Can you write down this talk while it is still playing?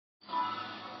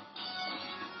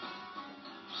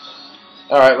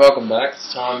Alright, welcome back.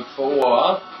 It's time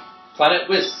for Planet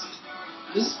Wisp.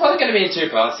 This is probably going to be in two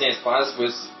parts, since Planet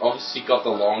Wisp obviously got the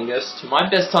longest. My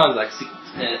best time is like 6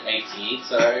 minutes 18,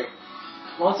 so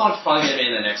well, it's not probably going to be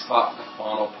in the next part, the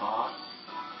final part.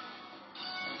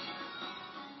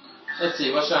 Let's see,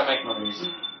 what should I make my music?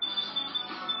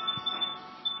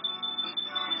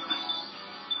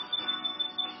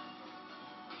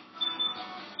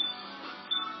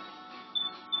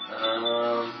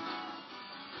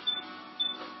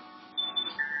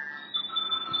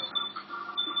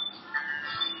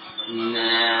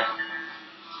 Nah.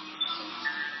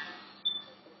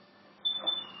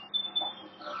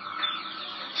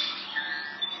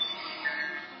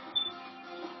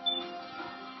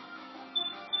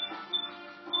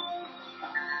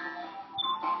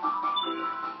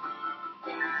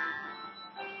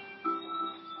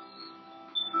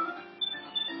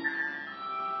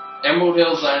 Emerald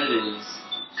Hill Zone it is.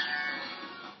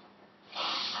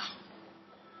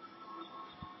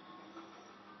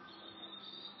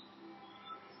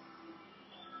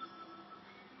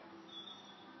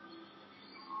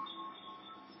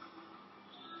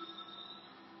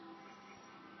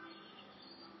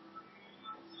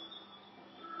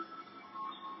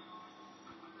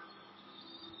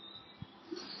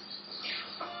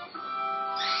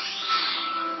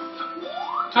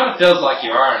 Kind of feels like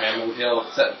you are in Emerald Hill,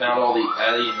 except found all the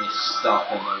alien stuff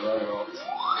and the robots.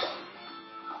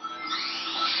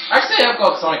 Actually, I've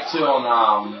got Sonic 2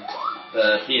 on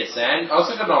the PSN. I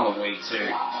also got it on the Wii too.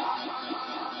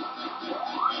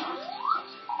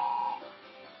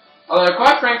 Although,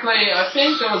 quite frankly, I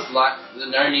think there was like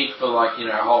no need for like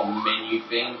a whole menu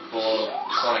thing for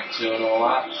Sonic 2 and all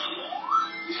that.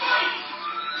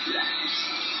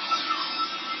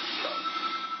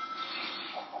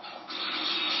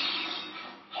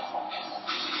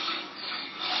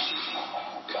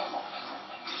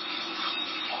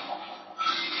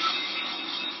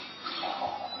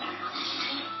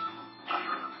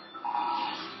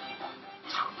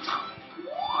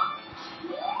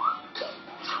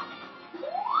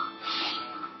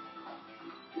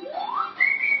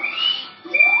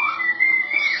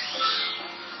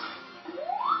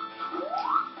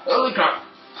 Holy crap!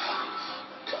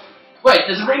 Wait,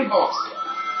 there's a ring box!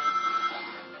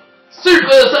 Super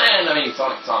Saiyan! I mean,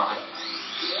 Sonic time.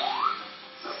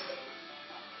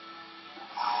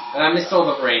 And I missed all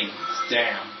the rings.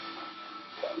 Damn.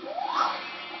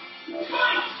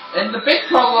 And the big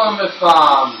problem with,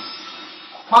 kind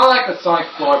of like the Sonic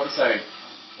 4 episode.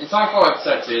 In Sonic 4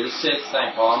 episode 2, this is the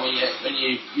same problem. When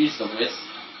you use the Wisp,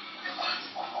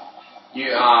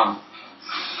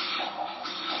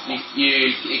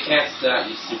 it cancels out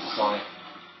your Supersonic.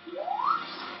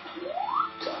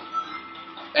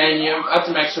 And you have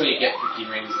to make sure you get 50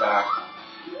 rings back.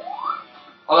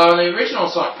 Although in the original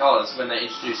Sonic Colors, when they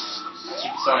introduced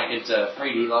Supersonic into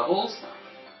 3D levels,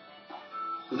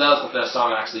 because that was the first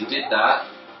time I actually did that,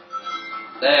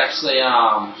 they actually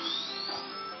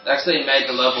made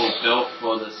the level built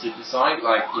for the Supersonic,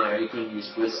 like, you can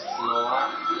use wisps and all that.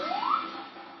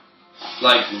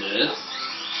 Like this.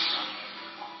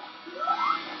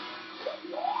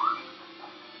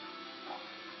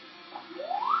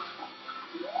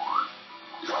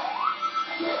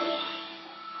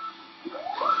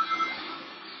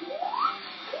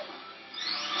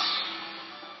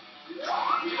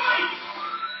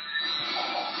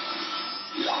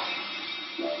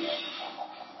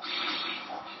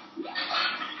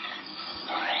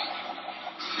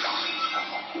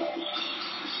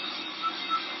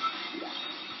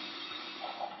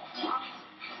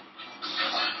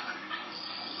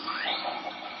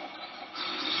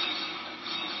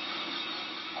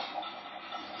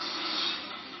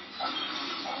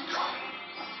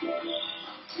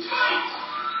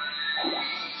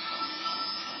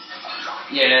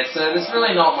 Yeah, so there's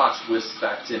really not much Wisp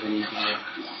activity here.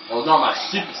 Well, not much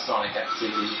Supersonic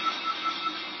activity.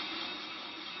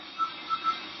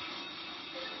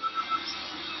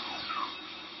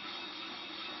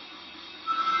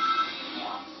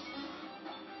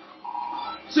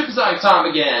 Supersonic time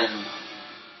again!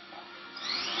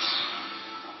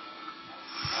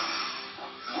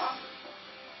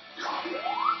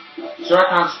 Sure I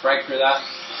can't just break through that?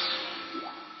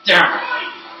 Damn it!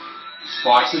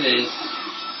 Spikes it is.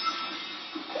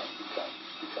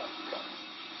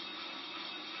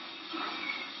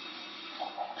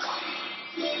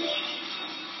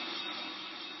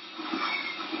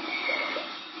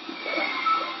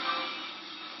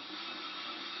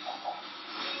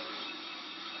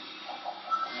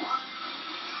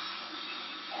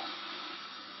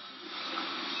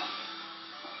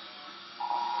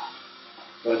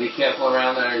 Gotta be careful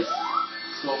around those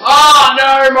scores. Oh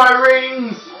no, my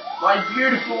rings! My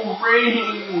beautiful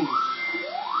rings!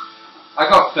 I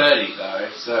got 30 though,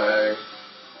 so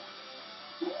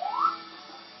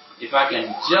if I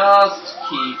can just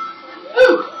keep...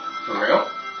 Ooh! For real?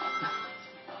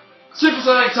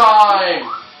 Supersonic time!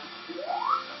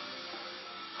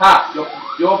 Ha!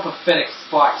 Your pathetic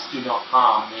spikes do not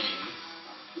harm me.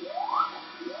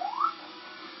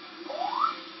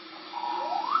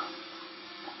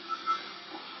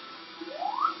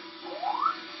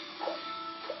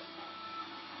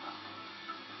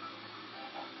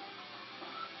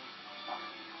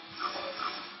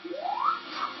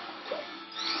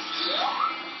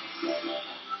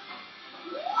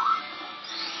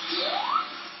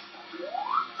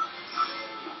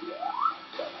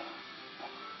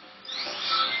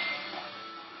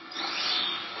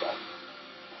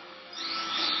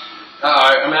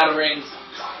 Uh-oh, I'm out of rings.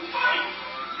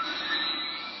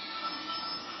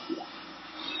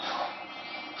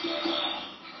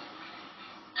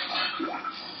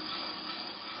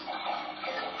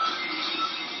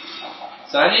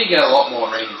 So I need to get a lot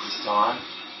more rings this time.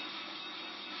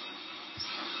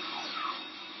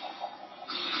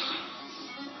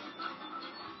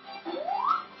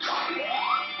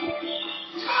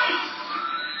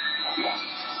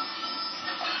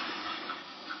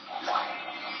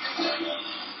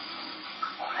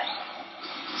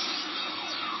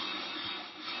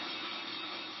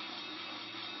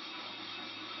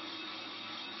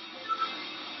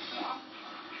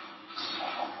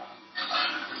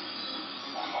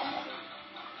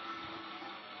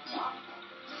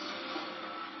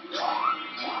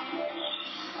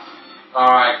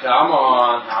 Alright, come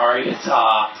on, hurry it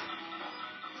up.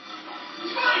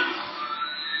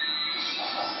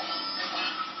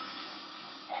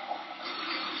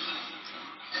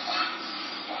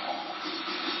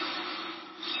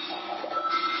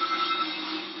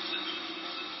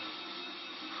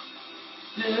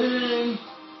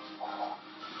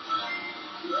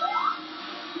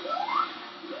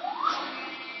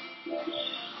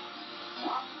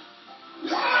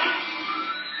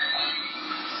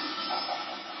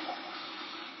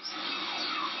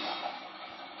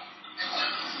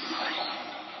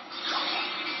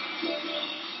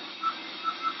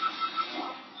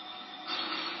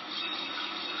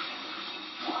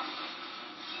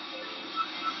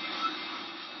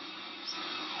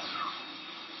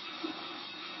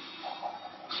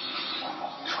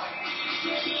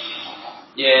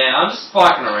 Yeah, I'm just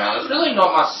spiking around. There's really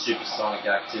not much supersonic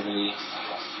activity.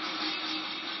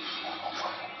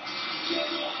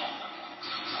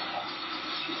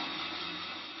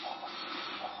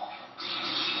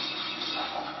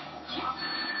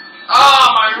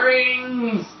 Ah, my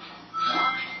rings!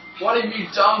 What have you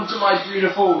done to my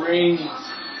beautiful rings?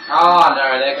 Ah,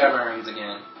 no, there go my rings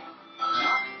again.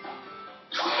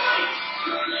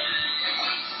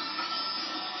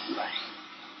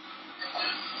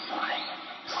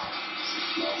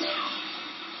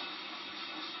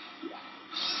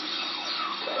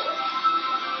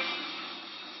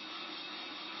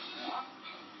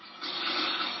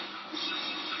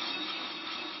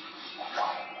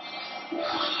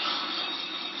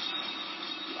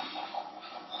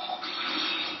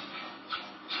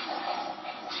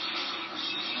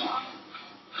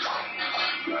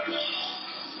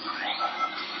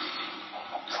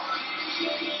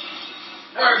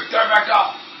 No, go back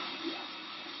up!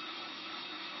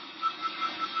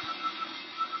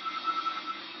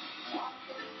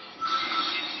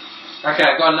 Okay,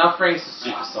 I've got enough rings for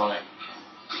supersonic.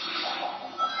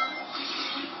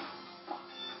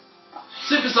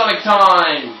 Supersonic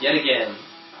time! Yet again.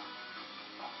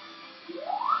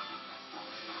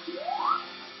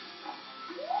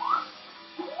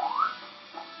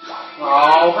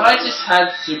 Oh, but I just had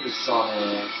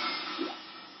supersonic.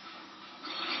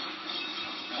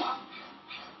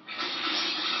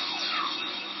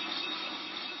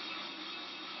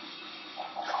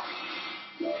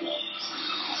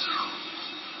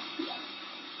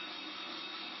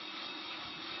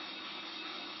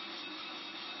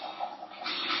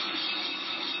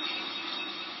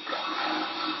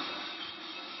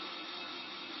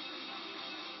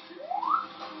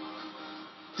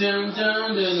 Dun,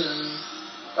 dun, dun, dun.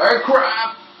 Oh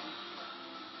crap!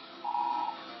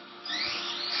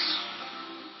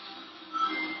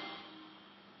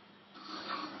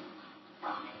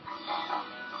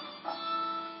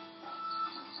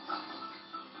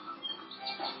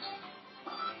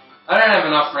 I don't have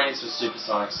enough rings for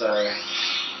supersonic, so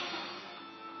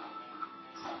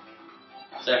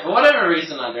for whatever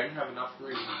reason I don't have enough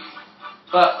rings.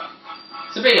 But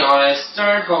to be honest,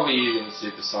 don't bother using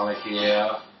supersonic here.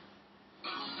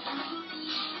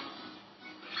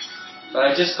 But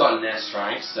I just got an S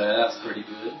rank, so that's pretty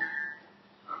good.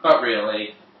 But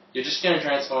really, you're just going to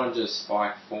transform into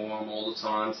spike form all the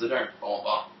time, so don't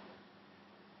bother.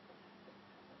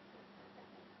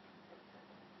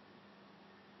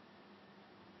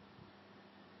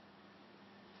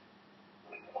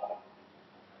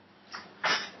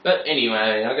 But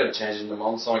anyway, I've got to change into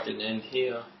mon so I can end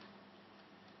here.